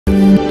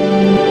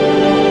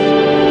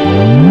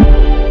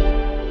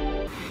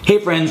Hey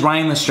friends,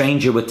 Ryan the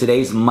Stranger with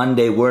today's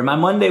Monday Word. My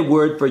Monday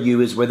Word for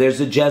you is where there's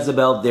a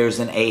Jezebel, there's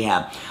an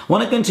Ahab. I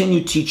want to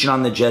continue teaching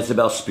on the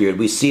Jezebel spirit.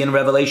 We see in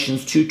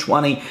Revelations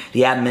 2:20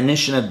 the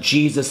admonition of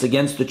Jesus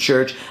against the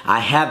church.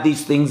 I have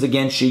these things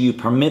against you. You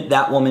permit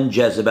that woman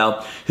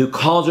Jezebel, who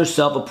calls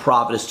herself a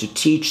prophetess, to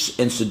teach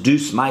and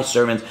seduce my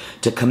servants,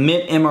 to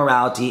commit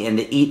immorality and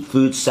to eat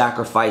food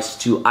sacrificed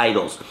to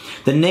idols.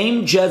 The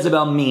name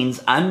Jezebel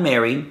means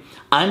unmarried,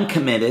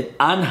 uncommitted,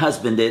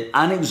 unhusbanded,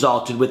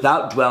 unexalted,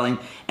 without dwelling,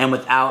 and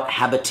without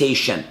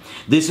habitation.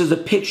 This is a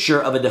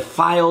picture of a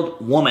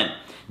defiled woman.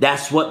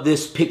 That's what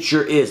this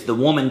picture is, the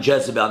woman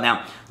Jezebel.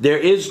 Now, there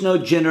is no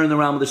gender in the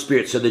realm of the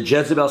spirit. So the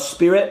Jezebel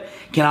spirit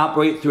can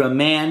operate through a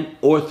man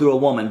or through a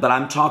woman. But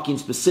I'm talking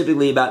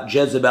specifically about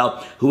Jezebel,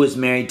 who is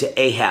married to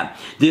Ahab.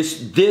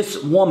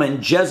 This woman,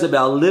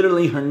 Jezebel,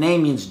 literally her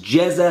name means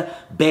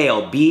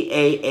Jezebel,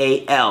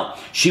 B-A-A-L.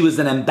 She was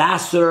an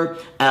ambassador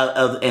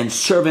and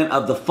servant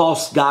of the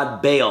false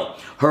god Baal.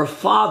 Her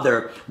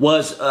father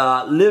was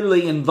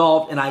literally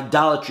involved in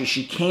idolatry.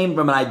 She came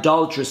from an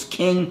idolatrous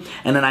king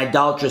and an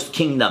idolatrous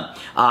kingdom.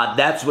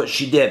 That's what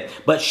she did.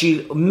 But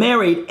she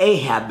married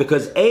Ahab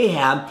because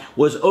Ahab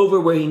was over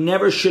where he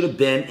never should have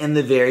been in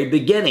the very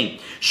beginning.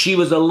 She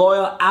was a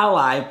loyal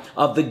ally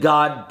of the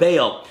god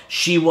Baal.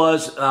 She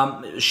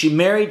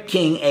married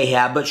King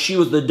Ahab, but she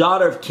was the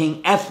daughter of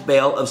King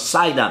Ethbaal of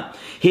Sidon.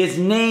 His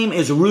name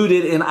is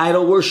rooted in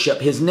idol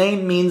worship. His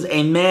name means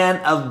a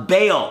man of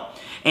Baal.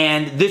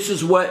 And this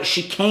is what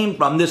she came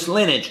from, this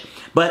lineage.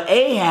 But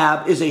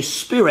Ahab is a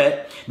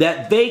spirit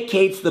that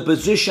vacates the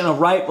position of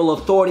rightful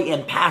authority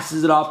and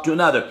passes it off to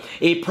another.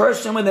 A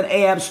person with an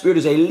Ahab spirit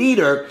is a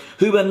leader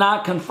who will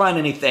not confront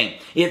anything.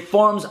 It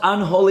forms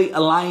unholy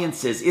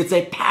alliances. It's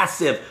a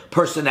passive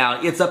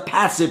personality. It's a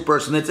passive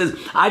person that says,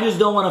 I just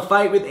don't want to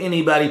fight with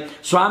anybody,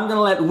 so I'm going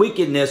to let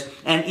wickedness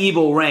and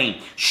evil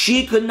reign.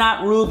 She could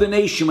not rule the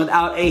nation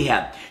without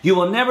Ahab. You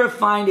will never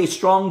find a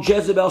strong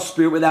Jezebel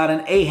spirit without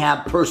an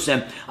Ahab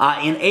person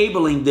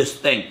enabling this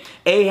thing.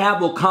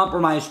 Ahab will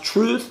compromise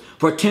truth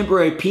for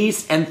temporary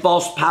peace and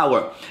false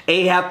power.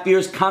 Ahab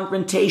fears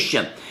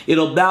confrontation.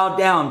 It'll bow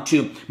down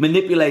to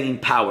manipulating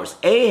powers.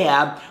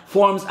 Ahab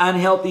forms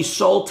unhealthy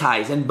soul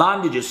ties and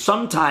bondages.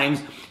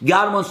 Sometimes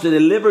God wants to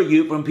deliver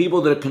you from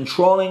people that are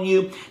controlling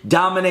you,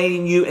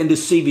 dominating you, and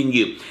deceiving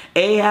you.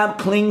 Ahab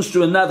clings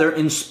to another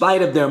in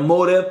spite of their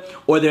motive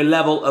or their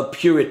level of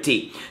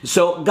purity.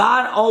 So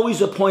God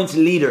always appoints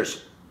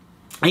leaders.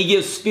 He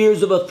gives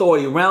spheres of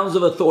authority, realms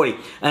of authority.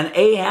 An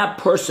Ahab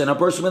person, a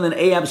person with an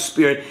Ahab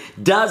spirit,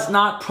 does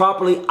not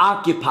properly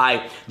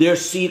occupy their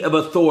seat of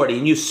authority.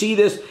 And you see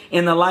this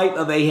in the life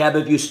of Ahab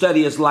if you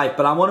study his life.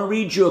 But I want to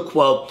read you a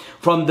quote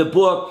from the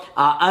book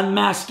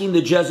Unmasking the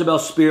Jezebel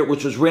Spirit,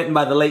 which was written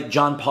by the late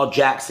John Paul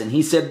Jackson.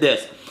 He said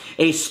this: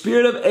 a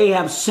spirit of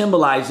Ahab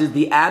symbolizes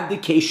the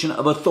abdication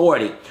of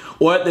authority,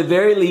 or at the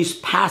very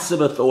least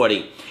passive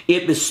authority.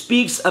 It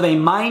bespeaks of a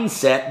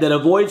mindset that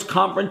avoids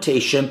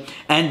confrontation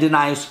and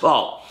denies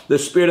fault. The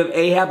spirit of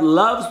Ahab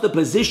loves the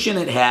position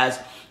it has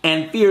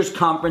and fears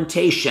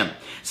confrontation.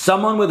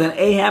 Someone with an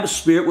Ahab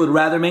spirit would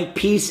rather make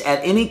peace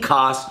at any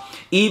cost,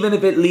 even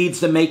if it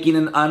leads to making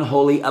an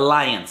unholy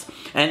alliance.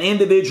 An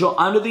individual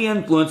under the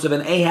influence of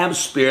an Ahab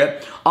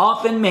spirit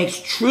often makes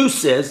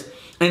truces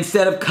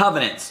instead of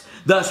covenants,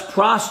 thus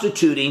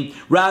prostituting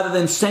rather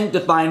than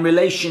sanctifying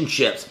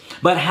relationships.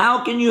 But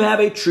how can you have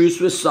a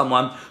truce with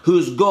someone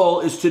whose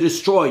goal is to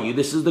destroy you?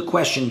 This is the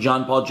question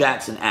John Paul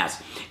Jackson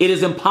asked. It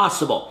is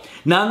impossible.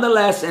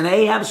 Nonetheless, an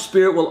Ahab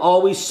spirit will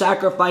always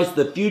sacrifice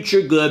the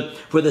future good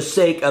for the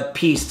sake of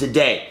peace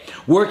today.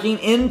 Working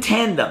in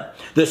tandem,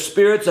 the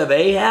spirits of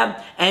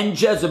Ahab and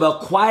Jezebel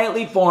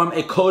quietly form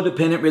a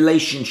codependent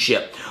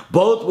relationship.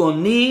 Both will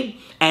need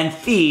and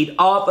feed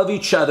off of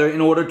each other in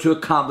order to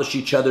accomplish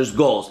each other's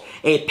goals.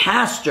 A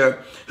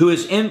pastor who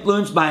is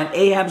influenced by an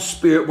Ahab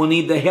spirit will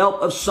need the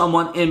help of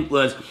someone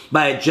influenced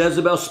by a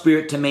Jezebel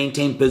spirit to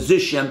maintain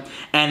position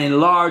and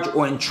enlarge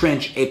or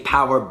entrench a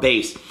power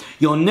base.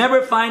 You'll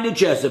never find a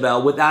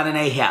Jezebel without an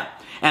Ahab.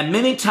 And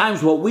many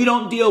times what we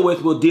don't deal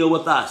with will deal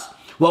with us.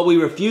 What we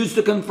refuse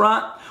to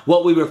confront,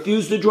 what we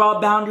refuse to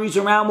draw boundaries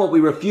around, what we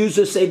refuse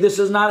to say this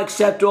is not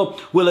acceptable,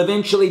 will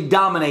eventually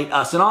dominate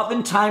us. And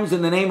oftentimes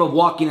in the name of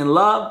walking in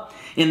love,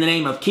 in the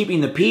name of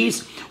keeping the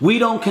peace, we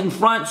don't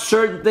confront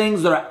certain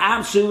things that are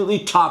absolutely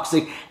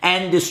toxic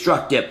and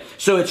destructive.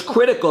 So it's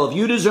critical. If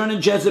you discern a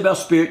Jezebel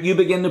spirit, you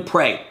begin to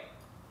pray.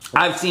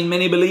 I've seen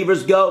many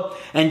believers go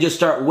and just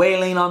start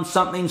wailing on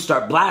something,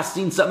 start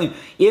blasting something.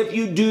 If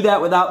you do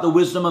that without the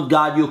wisdom of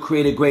God, you'll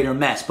create a greater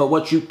mess. But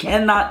what you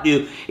cannot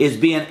do is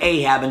be an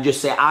Ahab and just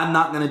say, I'm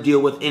not going to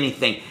deal with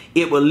anything.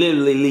 It will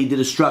literally lead to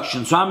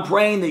destruction. So I'm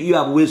praying that you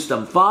have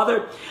wisdom.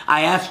 Father,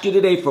 I ask you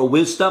today for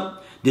wisdom,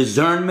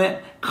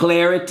 discernment,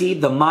 clarity,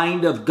 the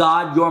mind of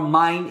God, your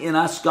mind in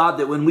us, God,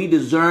 that when we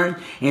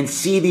discern and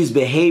see these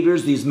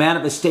behaviors, these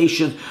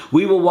manifestations,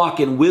 we will walk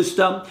in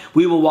wisdom,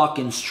 we will walk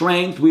in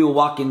strength, we will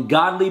walk in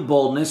godly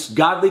boldness,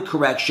 godly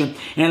correction,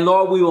 and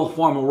Lord, we will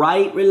form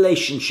right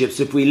relationships.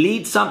 If we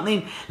lead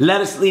something,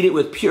 let us lead it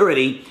with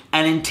purity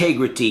and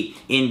integrity.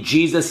 In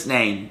Jesus'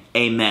 name,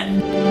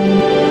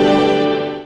 amen.